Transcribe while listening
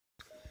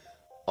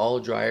All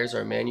dryers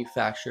are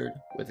manufactured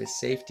with a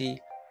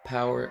safety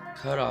power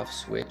cutoff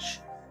switch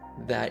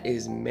that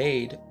is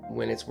made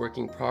when it's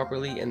working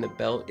properly and the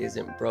belt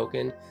isn't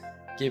broken,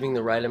 giving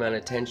the right amount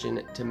of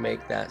tension to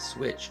make that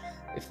switch.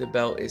 If the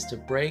belt is to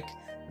break,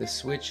 the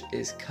switch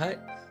is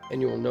cut and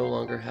you will no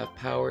longer have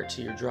power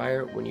to your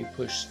dryer when you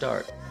push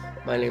start.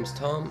 My name's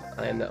Tom.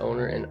 I am the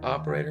owner and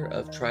operator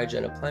of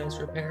Trigen Appliance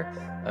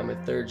Repair. I'm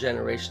a third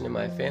generation in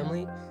my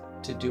family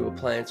to do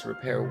appliance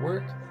repair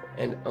work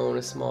and own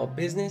a small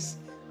business.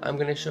 I'm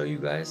going to show you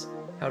guys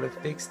how to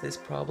fix this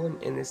problem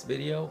in this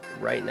video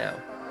right now.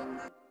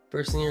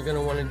 First thing you're going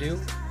to want to do,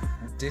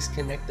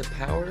 disconnect the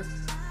power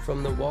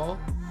from the wall.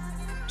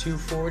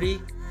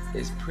 240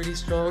 is pretty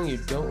strong. You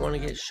don't want to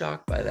get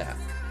shocked by that.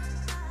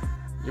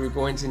 You're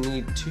going to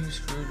need 2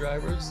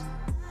 screwdrivers,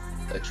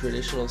 a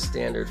traditional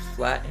standard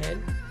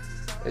flathead,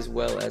 as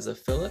well as a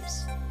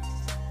Phillips.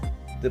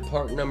 The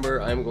part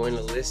number I'm going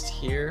to list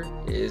here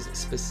is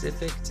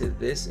specific to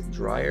this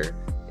dryer.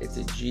 It's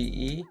a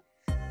GE.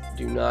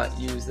 Do not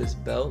use this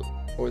belt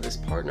or this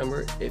part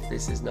number if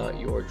this is not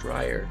your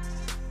dryer.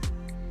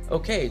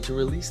 Okay, to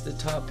release the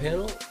top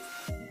panel,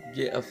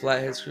 get a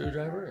flathead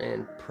screwdriver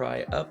and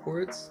pry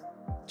upwards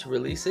to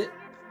release it.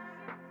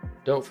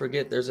 Don't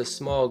forget there's a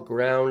small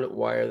ground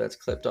wire that's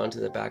clipped onto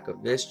the back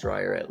of this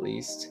dryer at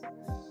least.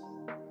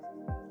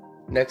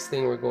 Next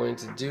thing we're going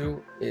to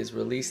do is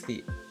release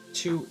the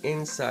 2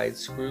 inside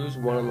screws,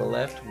 one on the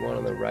left, one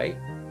on the right.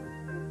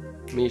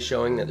 Me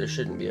showing that there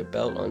shouldn't be a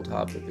belt on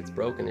top. If it's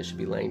broken, it should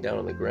be laying down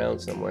on the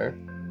ground somewhere.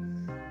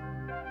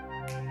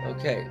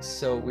 Okay,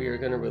 so we are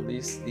going to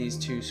release these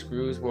 2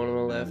 screws, one on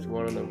the left,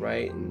 one on the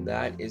right, and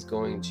that is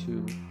going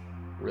to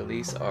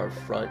release our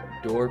front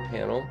door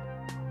panel.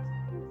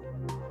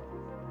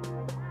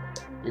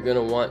 You're going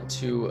to want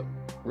to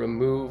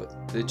remove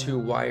the 2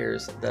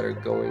 wires that are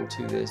going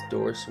to this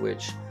door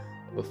switch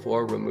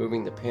before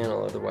removing the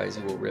panel, otherwise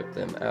you will rip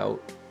them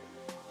out.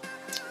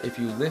 If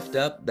you lift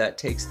up, that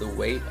takes the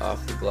weight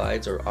off the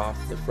glides or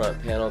off the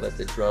front panel that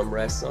the drum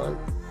rests on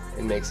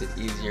and makes it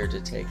easier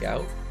to take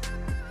out.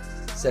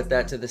 Set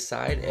that to the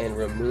side and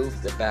remove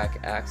the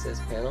back access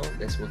panel.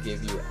 This will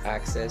give you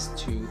access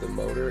to the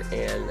motor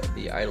and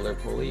the idler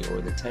pulley or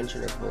the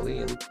tensioner pulley,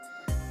 and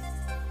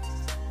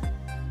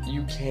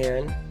you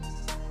can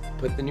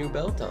put the new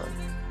belt on.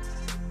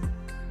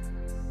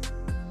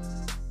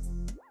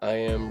 I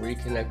am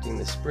reconnecting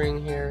the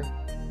spring here.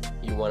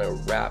 You want to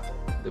wrap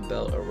the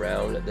belt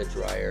around the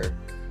dryer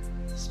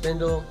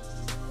spindle,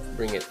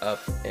 bring it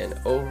up and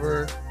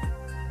over,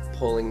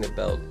 pulling the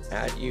belt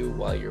at you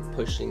while you're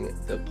pushing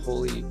the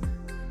pulley,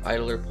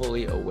 idler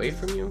pulley away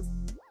from you.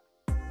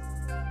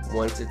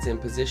 Once it's in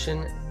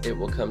position, it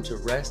will come to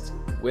rest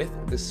with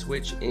the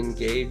switch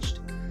engaged.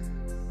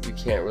 You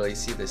can't really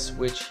see the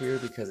switch here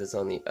because it's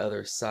on the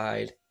other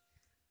side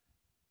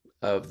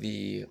of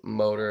the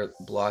motor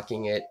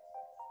blocking it,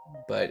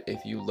 but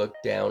if you look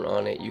down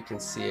on it, you can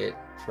see it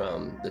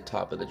from the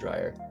top of the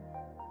dryer.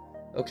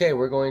 Okay,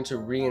 we're going to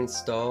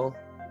reinstall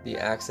the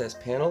access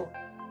panel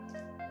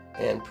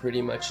and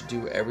pretty much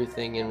do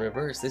everything in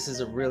reverse. This is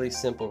a really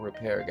simple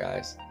repair,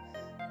 guys.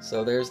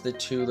 So there's the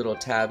 2 little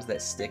tabs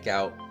that stick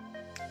out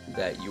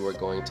that you are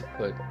going to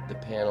put the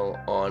panel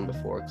on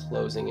before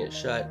closing it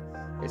shut.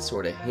 It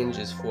sort of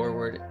hinges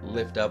forward,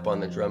 lift up on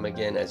the drum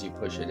again as you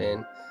push it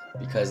in,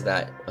 because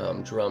that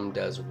drum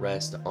does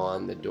rest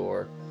on the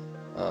door.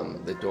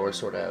 The door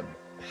sort of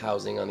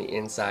housing on the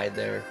inside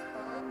there.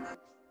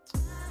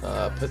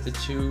 Put the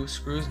 2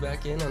 screws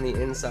back in on the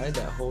inside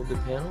that hold the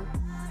panel,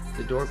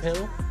 the door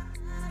panel.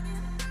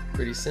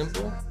 Pretty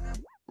simple.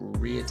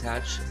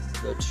 Reattach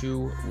the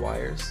 2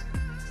 wires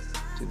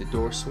to the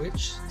door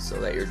switch so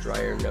that your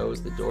dryer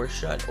knows the door's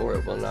shut, or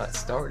it will not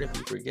start if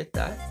you forget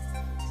that.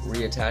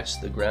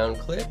 Reattach the ground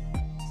clip,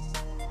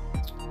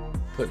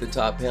 put the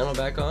top panel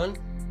back on,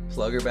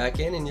 plug her back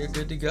in, and you're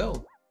good to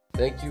go.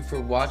 Thank you for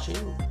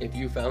watching. If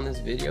you found this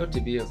video to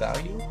be of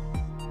value,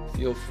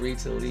 feel free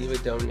to leave a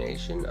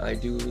donation. I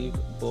do leave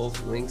both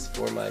links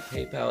for my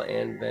PayPal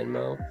and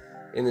Venmo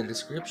in the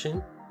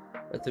description.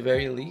 At the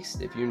very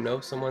least, if you know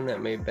someone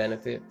that may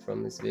benefit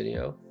from this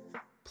video,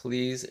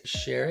 please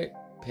share it,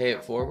 pay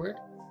it forward.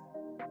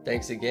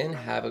 Thanks again.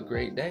 Have a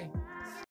great day.